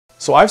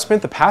So I've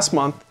spent the past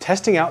month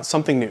testing out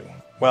something new.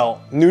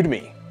 Well, new to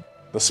me,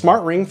 the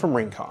Smart Ring from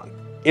Ringcon.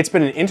 It's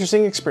been an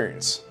interesting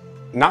experience,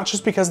 not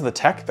just because of the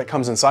tech that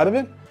comes inside of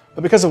it,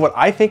 but because of what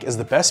I think is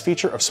the best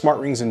feature of smart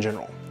rings in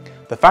general,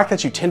 the fact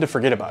that you tend to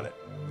forget about it.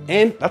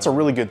 And that's a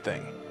really good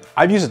thing.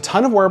 I've used a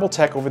ton of wearable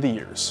tech over the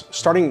years,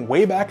 starting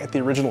way back at the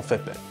original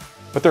Fitbit.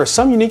 But there are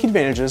some unique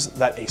advantages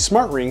that a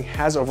smart ring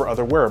has over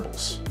other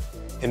wearables.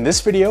 In this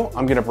video,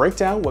 I'm going to break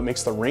down what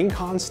makes the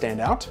Ringcon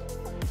stand out,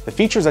 the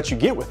features that you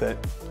get with it,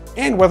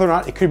 and whether or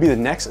not it could be the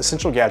next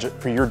essential gadget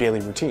for your daily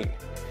routine.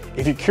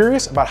 If you're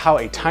curious about how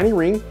a tiny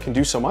ring can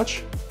do so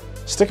much,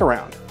 stick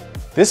around.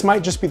 This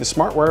might just be the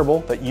smart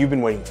wearable that you've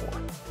been waiting for.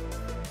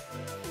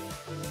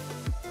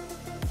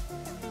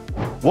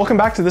 Welcome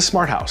back to This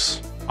Smart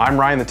House. I'm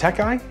Ryan the Tech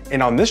Guy,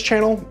 and on this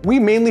channel, we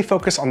mainly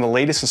focus on the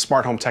latest in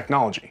smart home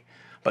technology.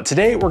 But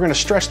today, we're going to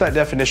stretch that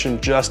definition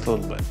just a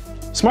little bit.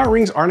 Smart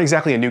rings aren't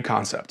exactly a new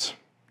concept.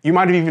 You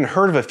might have even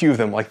heard of a few of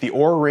them, like the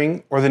Oura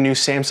Ring or the new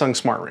Samsung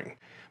Smart Ring.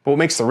 But what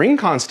makes the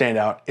Ringcon stand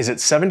out is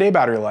its 7-day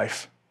battery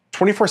life,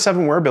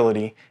 24/7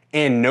 wearability,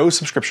 and no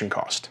subscription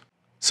cost.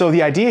 So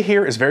the idea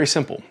here is very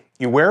simple.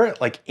 You wear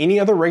it like any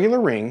other regular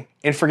ring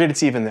and forget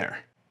it's even there.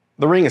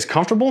 The ring is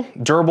comfortable,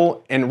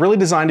 durable, and really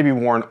designed to be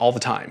worn all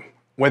the time,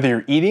 whether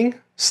you're eating,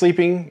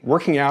 sleeping,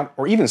 working out,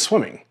 or even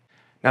swimming.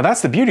 Now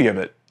that's the beauty of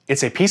it.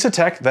 It's a piece of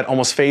tech that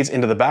almost fades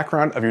into the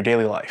background of your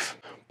daily life.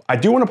 I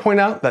do want to point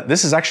out that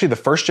this is actually the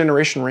first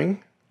generation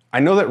ring. I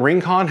know that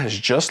Ringcon has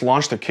just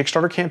launched their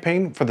Kickstarter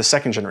campaign for the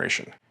second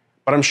generation,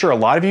 but I'm sure a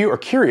lot of you are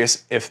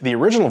curious if the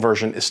original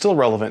version is still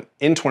relevant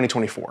in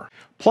 2024.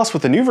 Plus,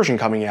 with the new version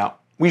coming out,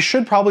 we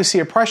should probably see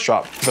a price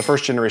drop for the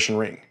first generation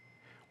ring,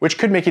 which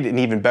could make it an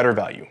even better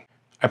value.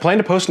 I plan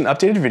to post an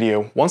updated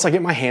video once I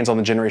get my hands on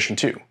the Generation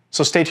 2,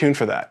 so stay tuned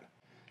for that.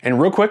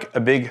 And real quick, a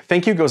big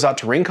thank you goes out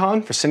to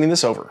Ringcon for sending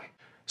this over.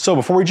 So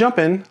before we jump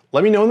in,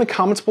 let me know in the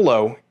comments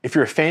below if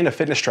you're a fan of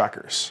fitness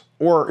trackers,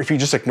 or if you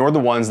just ignore the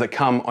ones that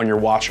come on your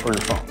watch or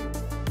your phone.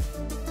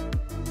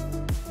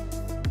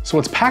 So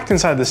what's packed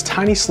inside this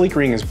tiny sleek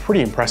ring is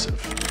pretty impressive.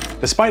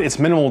 Despite its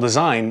minimal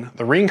design,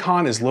 the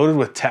Ringcon is loaded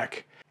with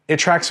tech. It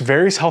tracks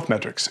various health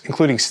metrics,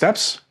 including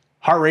steps,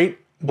 heart rate,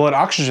 blood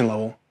oxygen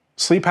level,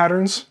 sleep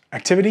patterns,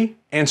 activity,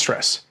 and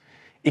stress.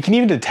 It can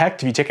even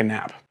detect if you take a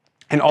nap.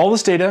 And all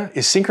this data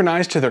is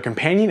synchronized to their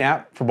companion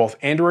app for both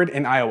Android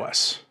and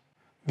iOS.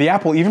 The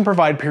app will even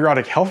provide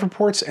periodic health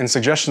reports and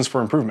suggestions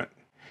for improvement.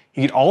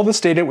 You get all of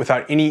this data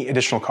without any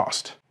additional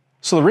cost.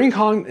 So the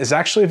Ringcon is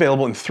actually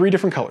available in 3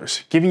 different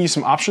colors, giving you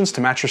some options to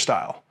match your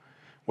style.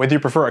 Whether you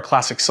prefer a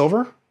classic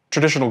silver,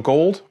 traditional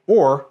gold,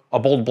 or a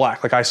bold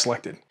black like I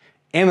selected.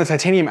 And the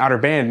titanium outer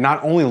band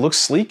not only looks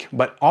sleek,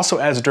 but also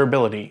adds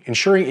durability,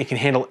 ensuring it can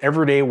handle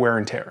everyday wear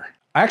and tear.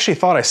 I actually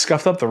thought I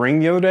scuffed up the ring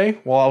the other day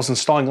while I was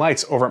installing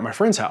lights over at my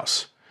friend's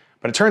house,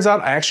 but it turns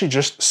out I actually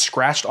just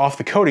scratched off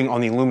the coating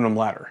on the aluminum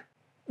ladder.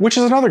 Which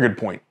is another good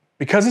point.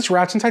 Because it's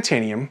wrapped in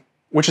titanium,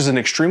 which is an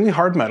extremely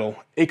hard metal,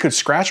 it could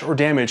scratch or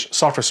damage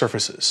softer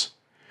surfaces.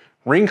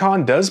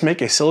 Ringcon does make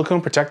a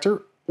silicone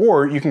protector,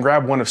 or you can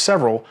grab one of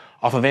several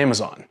off of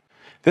Amazon.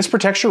 This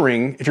protects your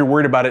ring if you're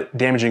worried about it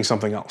damaging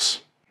something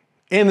else.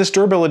 And this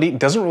durability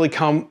doesn't really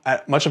come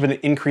at much of an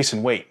increase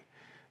in weight.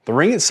 The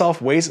ring itself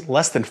weighs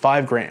less than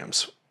 5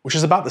 grams, which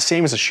is about the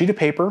same as a sheet of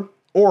paper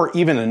or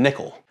even a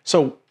nickel.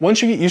 So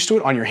once you get used to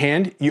it on your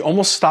hand, you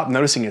almost stop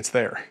noticing it's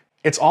there.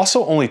 It's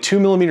also only 2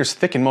 millimeters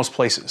thick in most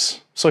places,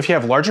 so if you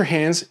have larger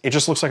hands, it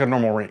just looks like a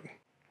normal ring.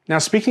 Now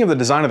speaking of the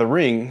design of the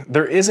ring,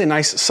 there is a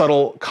nice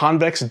subtle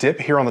convex dip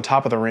here on the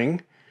top of the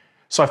ring,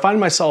 so I find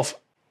myself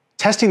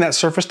testing that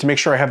surface to make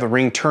sure I have the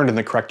ring turned in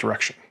the correct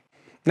direction.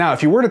 Now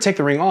if you were to take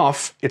the ring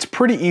off, it's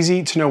pretty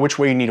easy to know which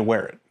way you need to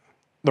wear it.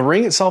 The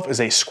ring itself is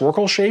a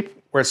squircle shape,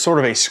 where it's sort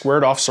of a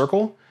squared off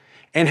circle,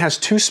 and has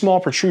 2 small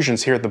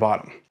protrusions here at the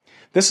bottom.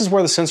 This is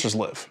where the sensors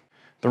live.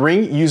 The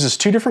ring uses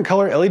 2 different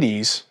color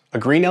LEDs, a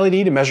green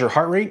LED to measure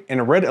heart rate, and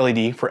a red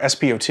LED for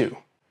SpO2.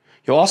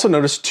 You'll also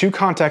notice 2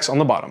 contacts on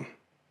the bottom.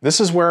 This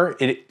is where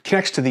it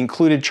connects to the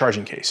included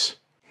charging case.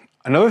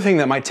 Another thing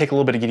that might take a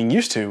little bit of getting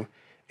used to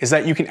is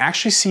that you can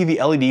actually see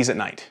the LEDs at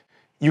night.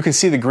 You can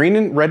see the green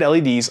and red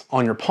LEDs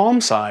on your palm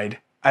side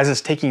as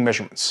it's taking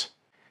measurements.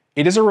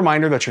 It is a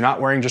reminder that you're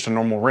not wearing just a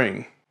normal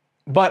ring.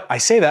 But I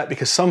say that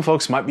because some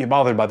folks might be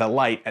bothered by that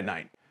light at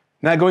night.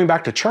 Now going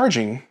back to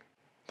charging,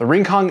 the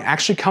Ringcon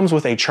actually comes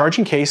with a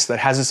charging case that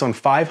has its own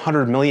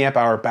 500 milliamp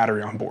hour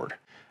battery on board.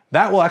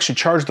 That will actually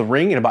charge the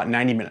ring in about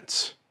 90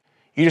 minutes.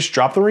 You just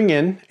drop the ring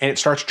in and it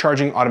starts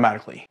charging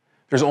automatically.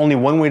 There's only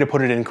one way to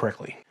put it in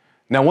correctly.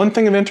 Now one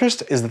thing of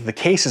interest is that the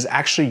case is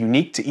actually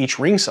unique to each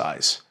ring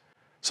size.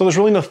 So there's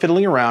really no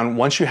fiddling around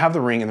once you have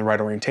the ring in the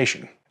right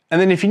orientation. And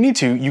then if you need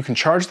to, you can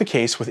charge the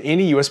case with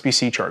any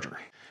USB-C charger.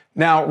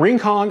 Now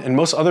Ringcon and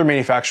most other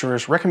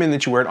manufacturers recommend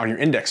that you wear it on your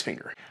index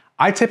finger.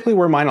 I typically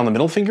wear mine on the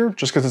middle finger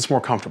just because it's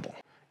more comfortable.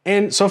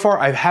 And so far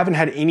I haven't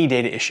had any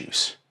data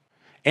issues.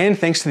 And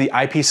thanks to the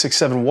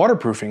IP67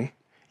 waterproofing,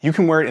 you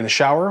can wear it in the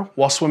shower,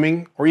 while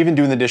swimming, or even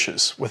doing the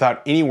dishes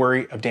without any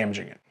worry of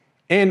damaging it.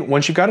 And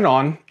once you've got it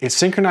on, it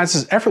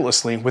synchronizes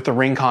effortlessly with the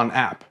Ringcon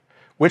app,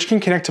 which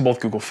can connect to both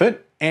Google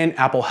Fit and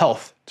Apple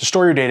Health to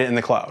store your data in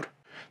the cloud.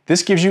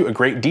 This gives you a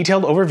great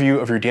detailed overview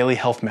of your daily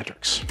health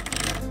metrics.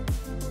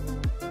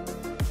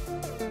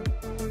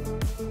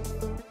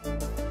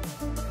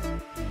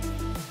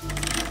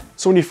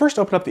 So when you first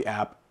open up the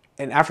app,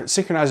 and after it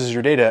synchronizes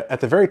your data,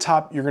 at the very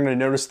top, you're going to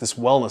notice this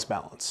wellness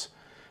balance.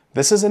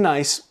 This is a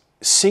nice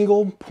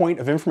single point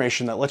of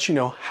information that lets you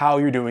know how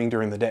you're doing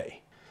during the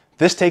day.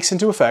 This takes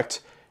into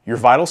effect your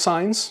vital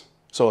signs,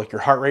 so like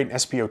your heart rate and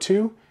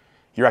SpO2,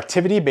 your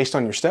activity based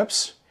on your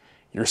steps,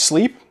 your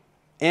sleep,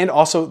 and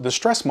also the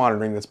stress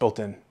monitoring that's built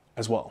in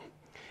as well.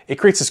 It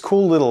creates this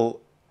cool little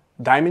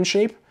diamond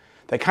shape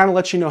that kind of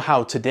lets you know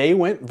how today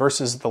went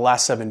versus the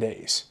last 7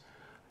 days.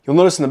 You'll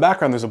notice in the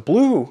background there's a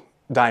blue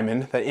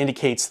diamond that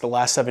indicates the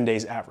last 7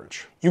 days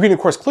average. You can of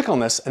course click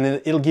on this and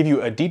then it'll give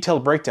you a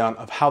detailed breakdown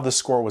of how this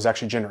score was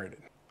actually generated.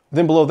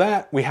 Then below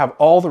that, we have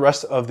all the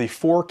rest of the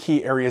 4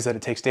 key areas that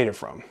it takes data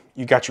from.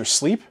 You got your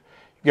sleep,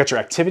 you got your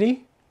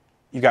activity,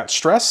 you got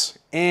stress,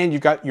 and you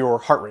got your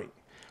heart rate.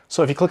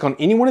 So if you click on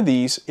any one of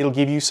these, it'll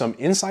give you some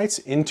insights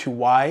into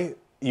why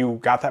you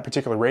got that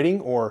particular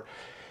rating, or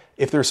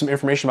if there's some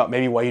information about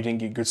maybe why you didn't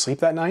get good sleep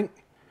that night.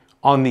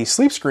 On the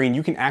sleep screen,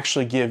 you can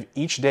actually give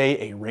each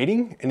day a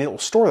rating and it will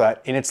store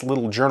that in its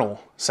little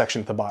journal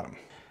section at the bottom.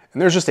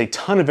 And there's just a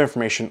ton of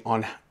information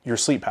on your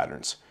sleep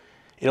patterns.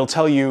 It'll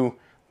tell you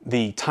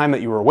the time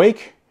that you were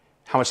awake,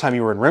 how much time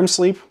you were in REM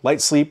sleep,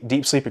 light sleep,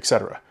 deep sleep,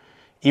 etc.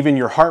 Even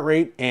your heart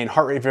rate and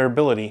heart rate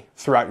variability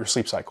throughout your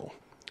sleep cycle.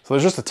 So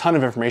there's just a ton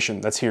of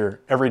information that's here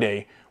every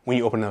day when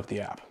you open up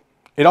the app.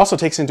 It also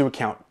takes into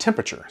account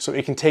temperature. So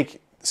it can take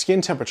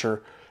skin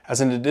temperature as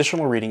an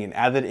additional reading and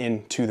add that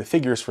into the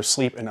figures for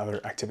sleep and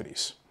other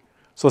activities.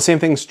 So the same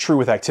thing's true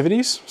with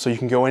activities. So you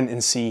can go in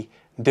and see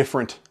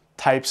different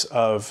types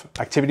of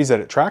activities that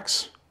it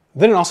tracks.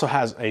 Then it also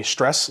has a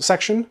stress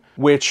section,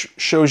 which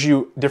shows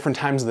you different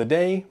times of the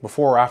day,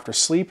 before or after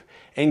sleep,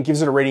 and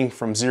gives it a rating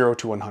from 0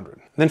 to 100.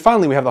 And then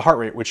finally, we have the heart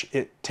rate, which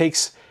it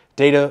takes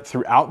data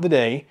throughout the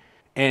day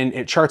and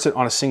it charts it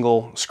on a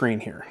single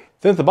screen here.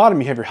 Then at the bottom,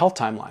 you have your health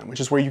timeline,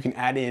 which is where you can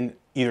add in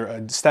either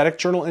a static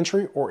journal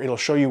entry or it'll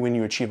show you when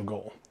you achieve a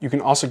goal. You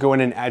can also go in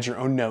and add your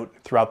own note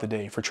throughout the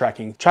day for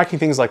tracking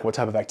things like what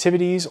type of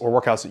activities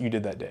or workouts that you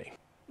did that day.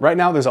 Right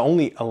now, there's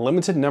only a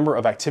limited number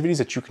of activities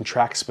that you can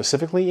track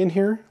specifically in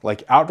here,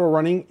 like outdoor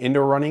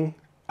running,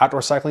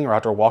 outdoor cycling, or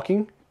outdoor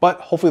walking,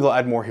 but hopefully they'll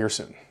add more here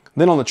soon.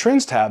 Then on the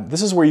Trends tab,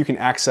 this is where you can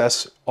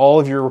access all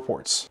of your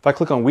reports. If I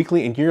click on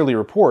Weekly and Yearly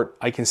Report,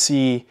 I can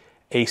see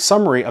a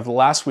summary of the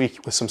last week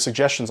with some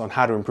suggestions on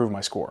how to improve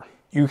my score.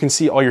 You can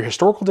see all your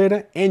historical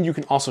data and you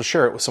can also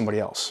share it with somebody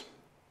else.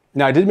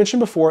 Now, I did mention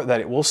before that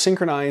it will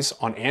synchronize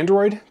on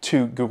Android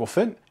to Google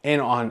Fit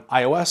and on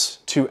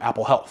iOS to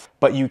Apple Health.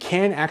 But you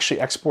can actually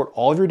export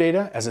all of your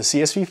data as a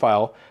CSV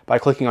file by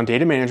clicking on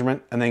Data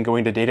Management and then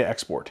going to Data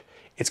Export.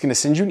 It's going to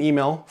send you an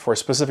email for a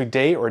specific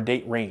day or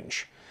date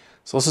range.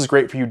 So this is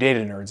great for you data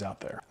nerds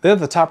out there. Then at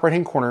the top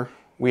right-hand corner,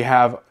 we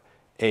have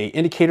an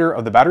indicator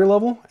of the battery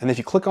level. And if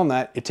you click on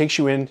that, it takes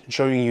you in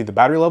showing you the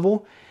battery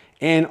level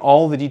and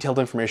all the detailed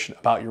information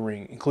about your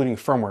ring, including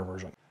firmware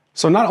version.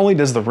 So not only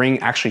does the ring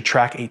actually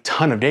track a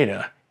ton of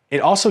data,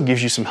 it also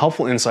gives you some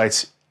helpful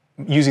insights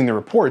using the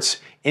reports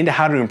into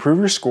how to improve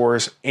your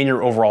scores and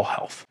your overall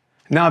health.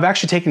 Now I've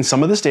actually taken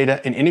some of this data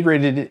and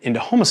integrated it into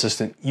Home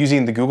Assistant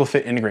using the Google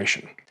Fit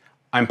integration.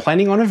 I'm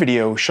planning on a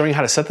video showing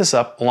how to set this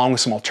up along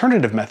with some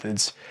alternative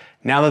methods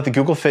now that the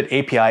Google Fit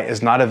API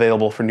is not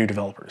available for new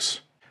developers.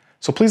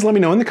 So please let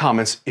me know in the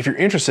comments if you're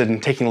interested in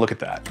taking a look at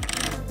that.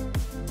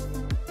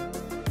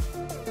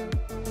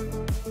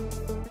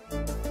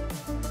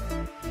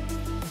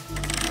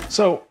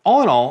 So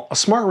all in all, a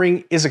smart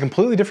ring is a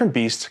completely different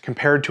beast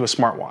compared to a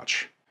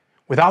smartwatch.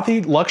 Without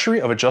the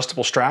luxury of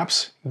adjustable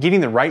straps,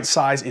 getting the right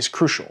size is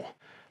crucial.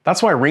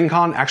 That's why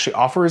Ringcon actually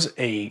offers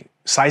a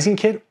sizing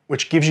kit,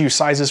 which gives you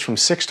sizes from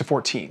 6 to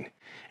 14.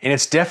 And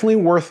it's definitely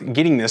worth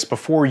getting this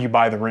before you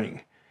buy the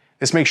ring.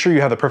 This makes sure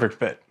you have the perfect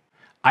fit.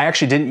 I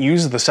actually didn't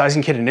use the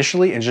sizing kit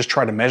initially and just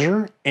tried to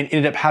measure and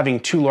ended up having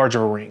too large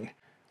of a ring,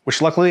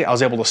 which luckily I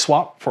was able to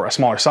swap for a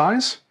smaller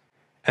size.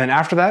 And then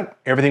after that,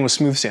 everything was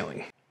smooth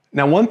sailing.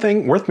 Now, one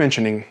thing worth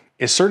mentioning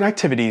is certain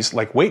activities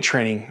like weight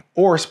training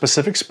or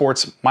specific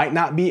sports might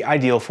not be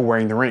ideal for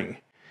wearing the ring.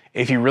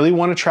 If you really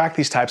want to track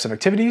these types of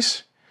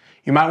activities,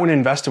 you might want to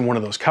invest in one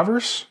of those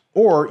covers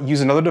or use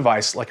another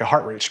device like a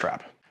heart rate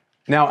strap.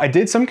 Now, I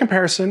did some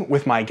comparison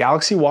with my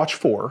Galaxy Watch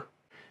 4,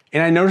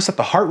 and I noticed that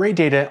the heart rate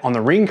data on the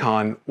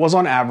Ringcon was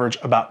on average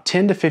about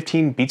 10 to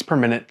 15 beats per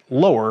minute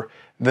lower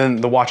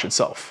than the watch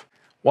itself.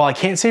 While I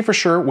can't say for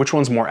sure which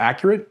one's more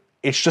accurate,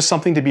 it's just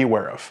something to be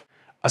aware of,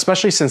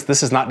 especially since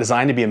this is not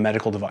designed to be a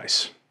medical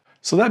device.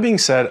 So that being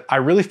said, I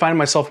really find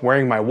myself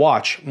wearing my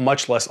watch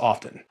much less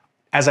often,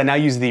 as I now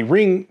use the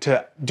ring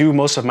to do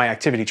most of my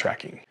activity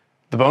tracking.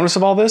 The bonus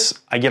of all this,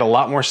 I get a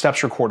lot more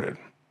steps recorded.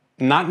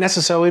 Not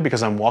necessarily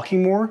because I'm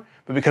walking more,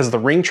 but because the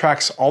ring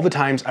tracks all the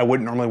times I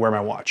wouldn't normally wear my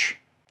watch.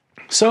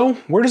 So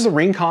where does the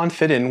Ringcon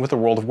fit in with the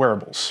world of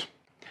wearables?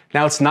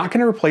 Now, it's not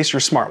going to replace your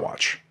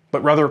smartwatch,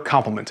 but rather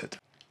complement it.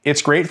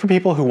 It's great for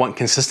people who want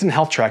consistent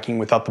health tracking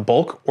without the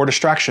bulk or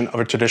distraction of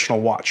a traditional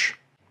watch.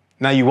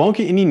 Now, you won't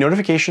get any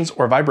notifications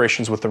or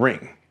vibrations with the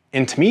Ring,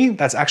 and to me,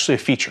 that's actually a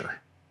feature,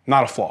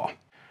 not a flaw.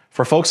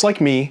 For folks like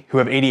me who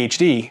have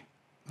ADHD,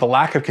 the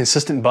lack of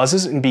consistent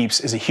buzzes and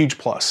beeps is a huge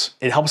plus.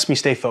 It helps me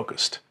stay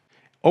focused.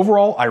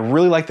 Overall, I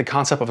really like the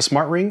concept of a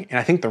smart ring, and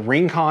I think the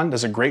Ringcon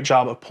does a great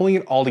job of pulling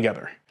it all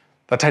together.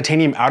 The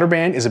titanium outer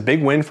band is a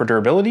big win for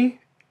durability.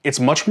 It's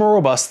much more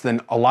robust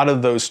than a lot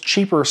of those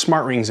cheaper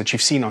smart rings that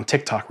you've seen on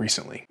TikTok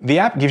recently. The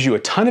app gives you a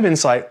ton of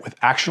insight with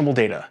actionable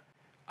data.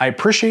 I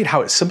appreciate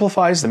how it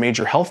simplifies the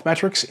major health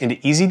metrics into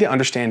easy to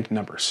understand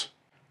numbers.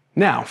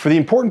 Now, for the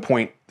important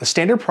point, the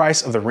standard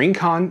price of the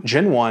Ringcon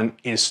Gen 1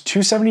 is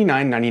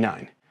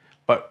 $279.99,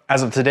 but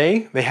as of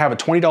today, they have a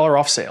 $20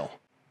 off sale.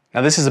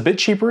 Now, this is a bit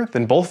cheaper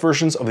than both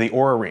versions of the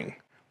Oura Ring.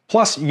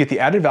 Plus, you get the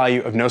added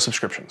value of no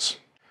subscriptions.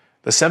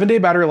 The 7-day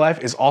battery life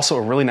is also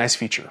a really nice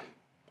feature.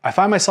 I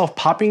find myself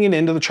popping it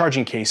into the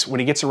charging case when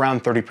it gets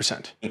around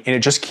 30%, and it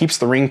just keeps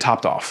the Ring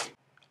topped off.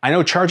 I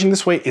know charging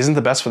this way isn't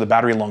the best for the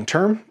battery long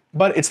term,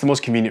 but it's the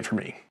most convenient for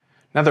me.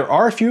 Now, there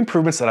are a few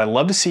improvements that I'd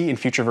love to see in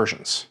future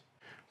versions.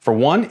 For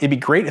one, it'd be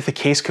great if the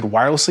case could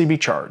wirelessly be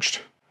charged.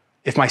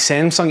 If my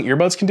Samsung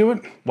earbuds can do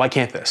it, why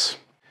can't this?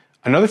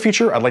 Another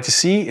feature I'd like to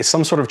see is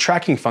some sort of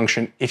tracking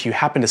function if you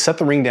happen to set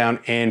the Ring down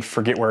and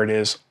forget where it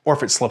is, or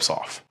if it slips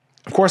off.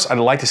 Of course, I'd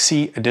like to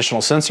see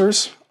additional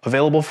sensors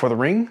available for the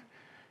Ring,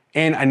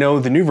 and I know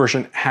the new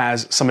version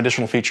has some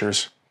additional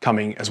features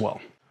coming as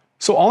well.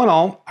 So all in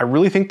all, I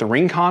really think the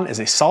Ringcon is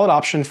a solid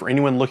option for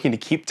anyone looking to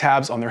keep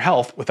tabs on their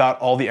health without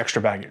all the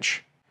extra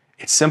baggage.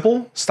 It's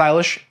simple,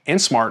 stylish,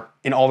 and smart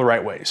in all the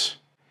right ways.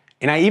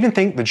 And I even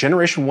think the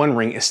Generation 1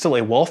 Ring is still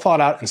a well thought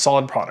out and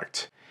solid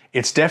product.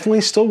 It's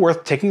definitely still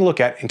worth taking a look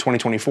at in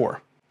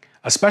 2024,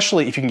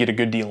 especially if you can get a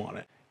good deal on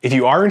it. If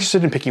you are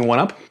interested in picking one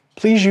up,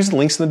 please use the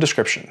links in the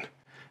description.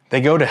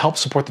 They go to help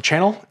support the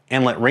channel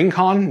and let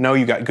Ringcon know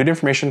you got good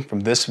information from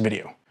this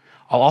video.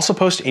 I'll also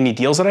post any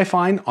deals that I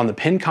find on the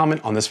pinned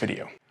comment on this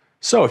video.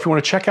 So if you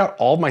want to check out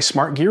all of my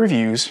smart gear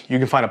reviews, you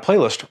can find a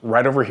playlist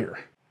right over here.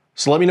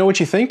 So let me know what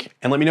you think,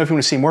 and let me know if you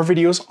want to see more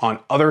videos on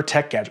other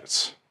tech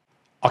gadgets.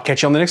 I'll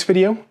catch you on the next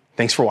video.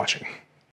 Thanks for watching.